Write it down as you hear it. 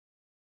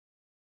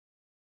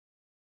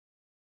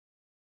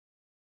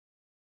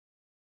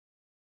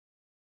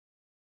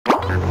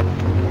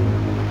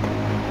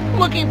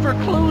Looking for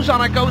clues on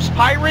a ghost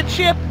pirate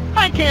ship?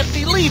 I can't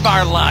believe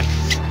our luck.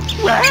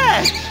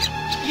 Rats!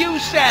 You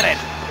said it.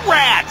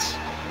 Rats!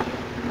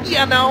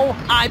 You know,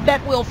 I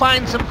bet we'll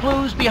find some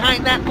clues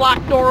behind that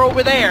locked door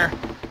over there.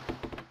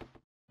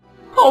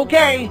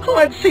 Okay,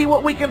 let's see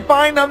what we can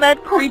find on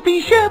that creepy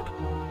ship.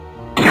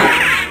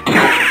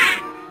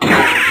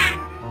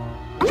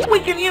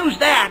 We can use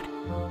that.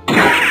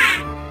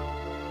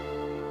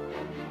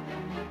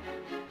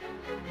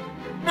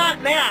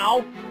 Not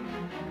now.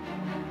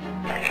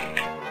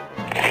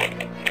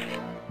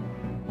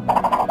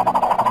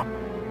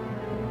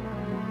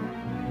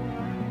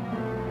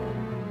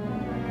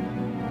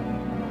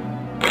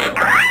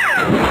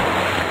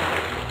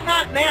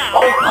 Not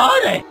now.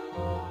 Got it.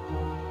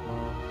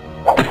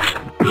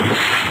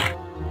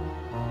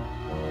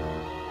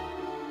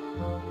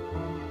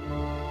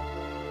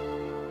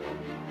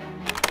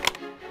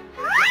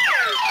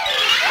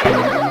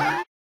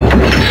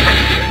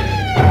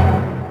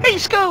 Hey,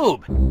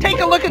 Scoob! Take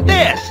a look at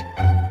this!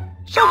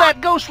 So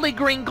that ghostly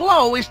green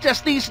glow is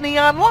just these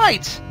neon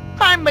lights!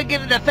 I'm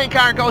beginning to think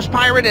our ghost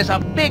pirate is a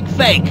big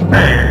fake!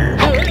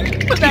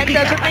 But that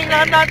doesn't mean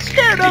I'm not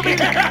scared of him!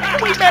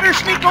 We better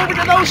sneak over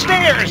to those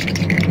stairs!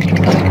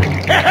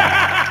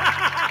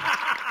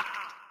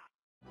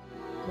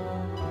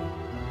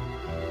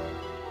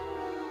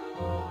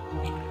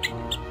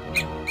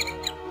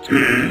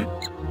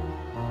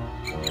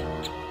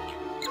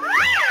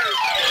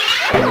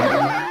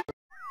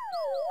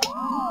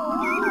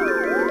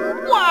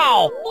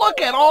 Wow!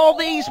 Look at all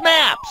these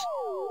maps!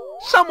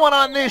 Someone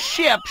on this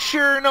ship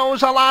sure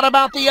knows a lot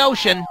about the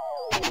ocean.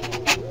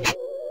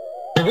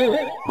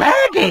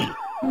 Raggy!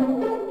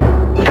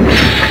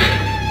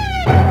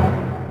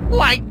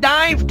 Like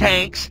dive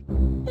tanks?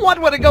 What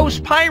would a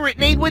ghost pirate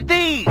need with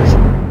these?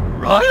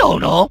 I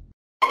don't know.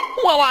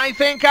 Well, I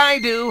think I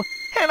do.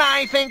 And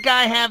I think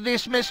I have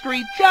this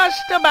mystery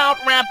just about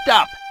wrapped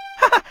up.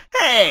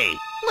 Hey,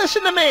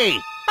 listen to me.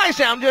 I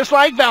sound just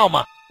like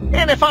Velma.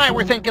 And if I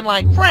were thinking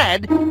like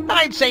Fred,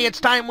 I'd say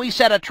it's time we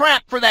set a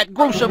trap for that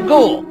gruesome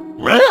ghoul.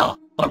 Real?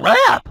 A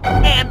rap?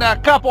 And a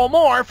couple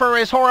more for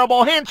his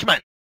horrible henchmen.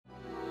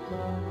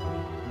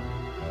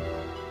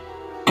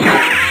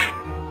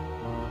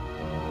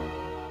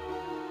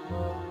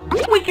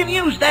 We can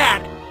use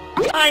that.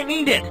 I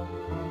need it.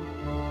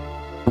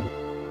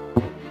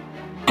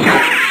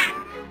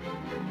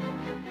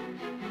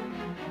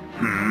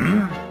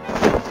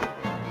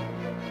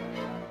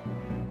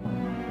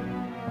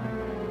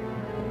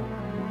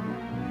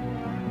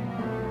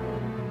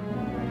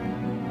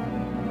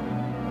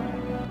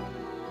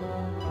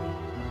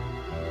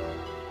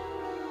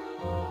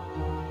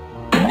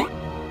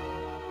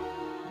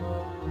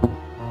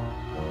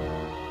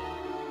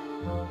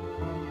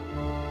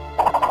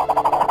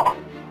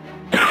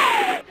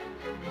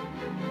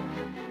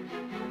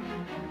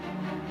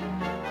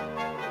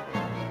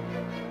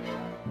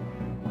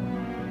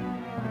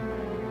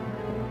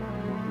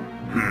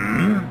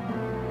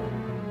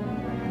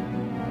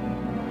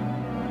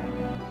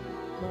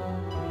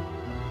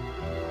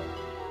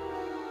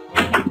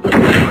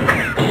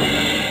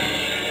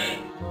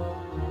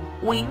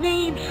 We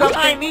need some...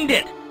 I need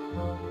it!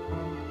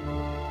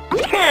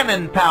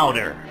 Cannon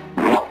powder!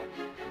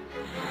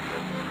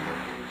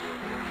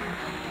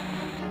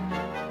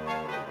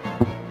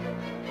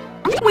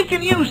 We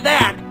can use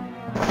that!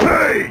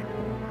 Hey!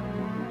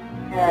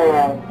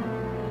 Hey!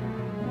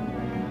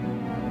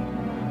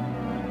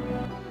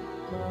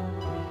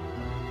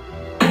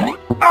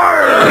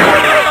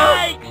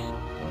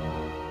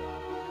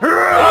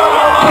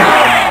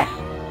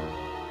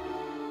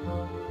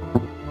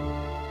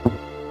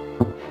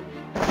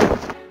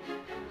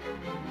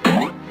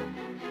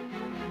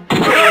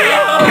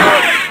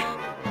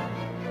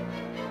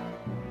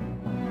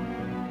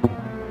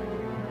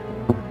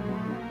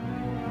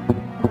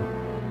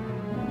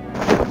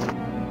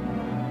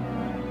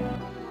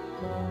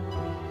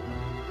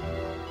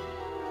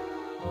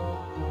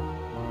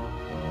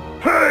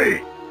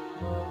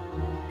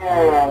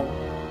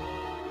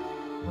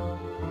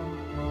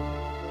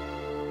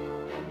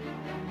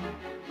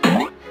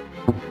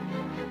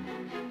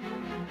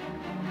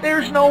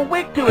 There's no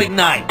wick to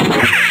ignite.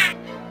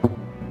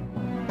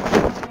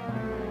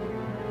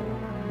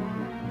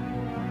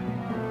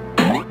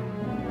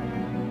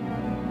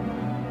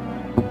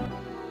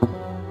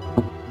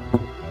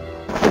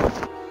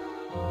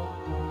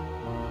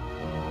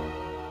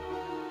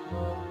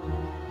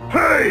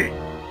 Hey!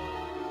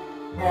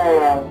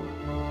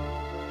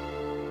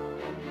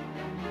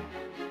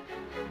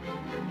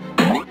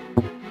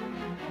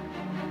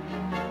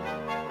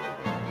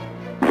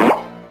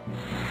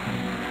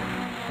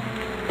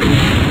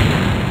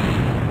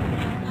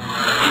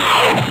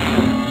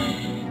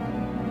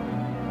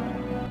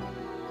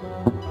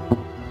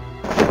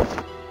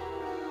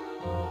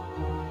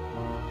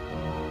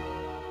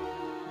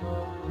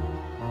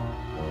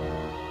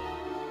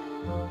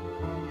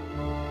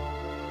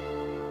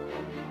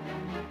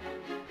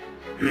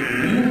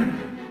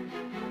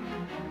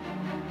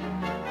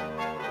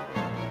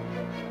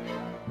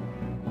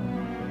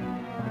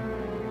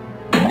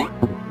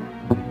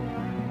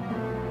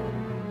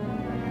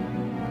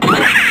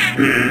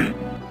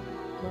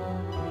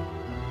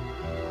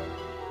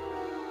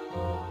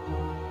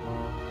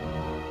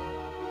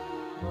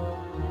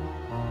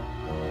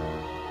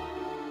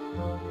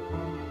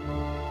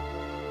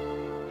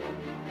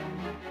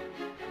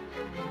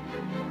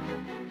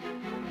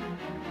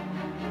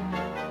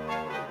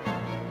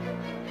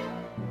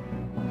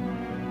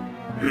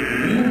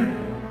 Woohoo!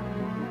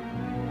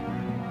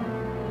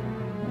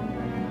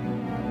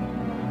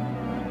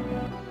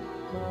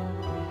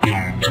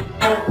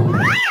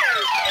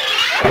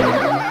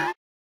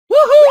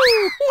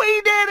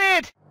 We did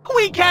it!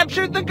 We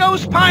captured the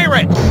ghost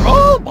pirate!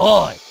 Oh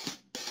boy!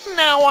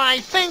 Now I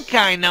think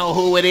I know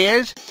who it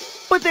is,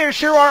 but there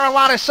sure are a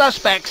lot of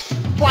suspects,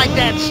 like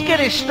that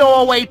skittish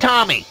stowaway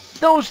Tommy.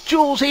 Those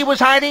jewels he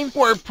was hiding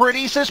were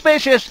pretty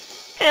suspicious.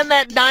 And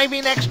that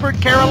diving expert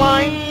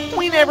Caroline,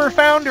 we never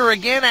found her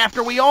again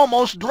after we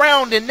almost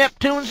drowned in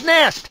Neptune's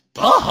nest.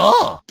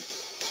 Uh-huh.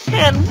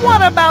 And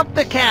what about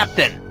the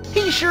captain?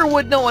 He sure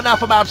would know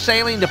enough about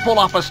sailing to pull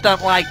off a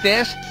stunt like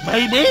this.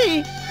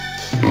 Maybe.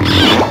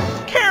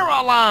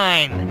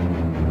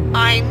 Caroline!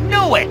 I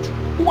knew it!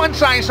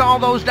 Once I saw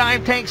those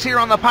dive tanks here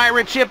on the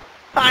pirate ship,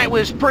 I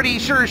was pretty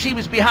sure she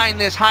was behind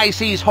this high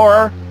seas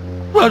horror.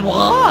 But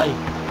why?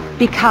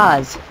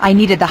 Because I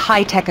needed the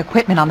high-tech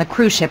equipment on the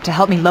cruise ship to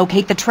help me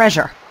locate the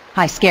treasure.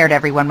 I scared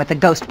everyone with the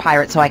ghost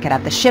pirate so I could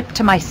have the ship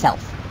to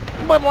myself.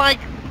 But like,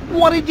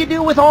 what did you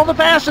do with all the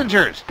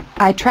passengers?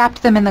 I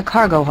trapped them in the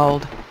cargo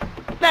hold.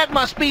 That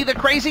must be the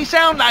crazy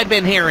sound I've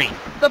been hearing.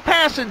 The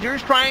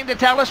passengers trying to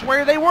tell us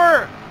where they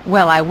were.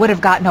 Well, I would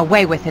have gotten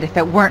away with it if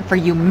it weren't for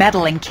you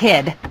meddling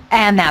kid.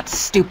 And that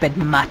stupid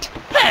mutt.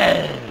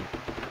 Hey!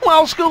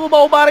 Well,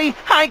 Scooby buddy,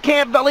 I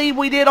can't believe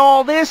we did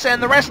all this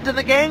and the rest of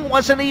the gang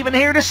wasn't even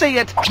here to see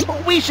it.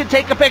 We should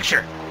take a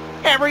picture.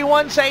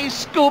 Everyone say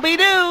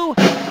Scooby-Doo!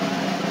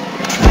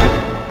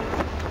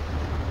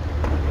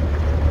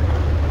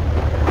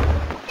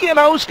 You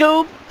know,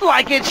 Scoob,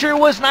 like it sure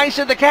was nice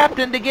of the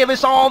captain to give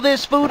us all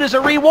this food as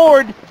a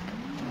reward.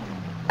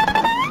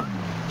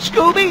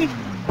 Scooby?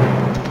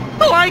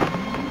 Like,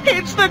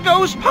 it's the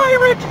ghost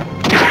pirate!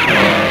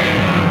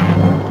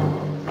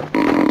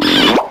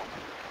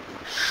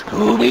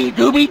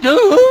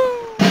 Scooby-Dooby-Doo!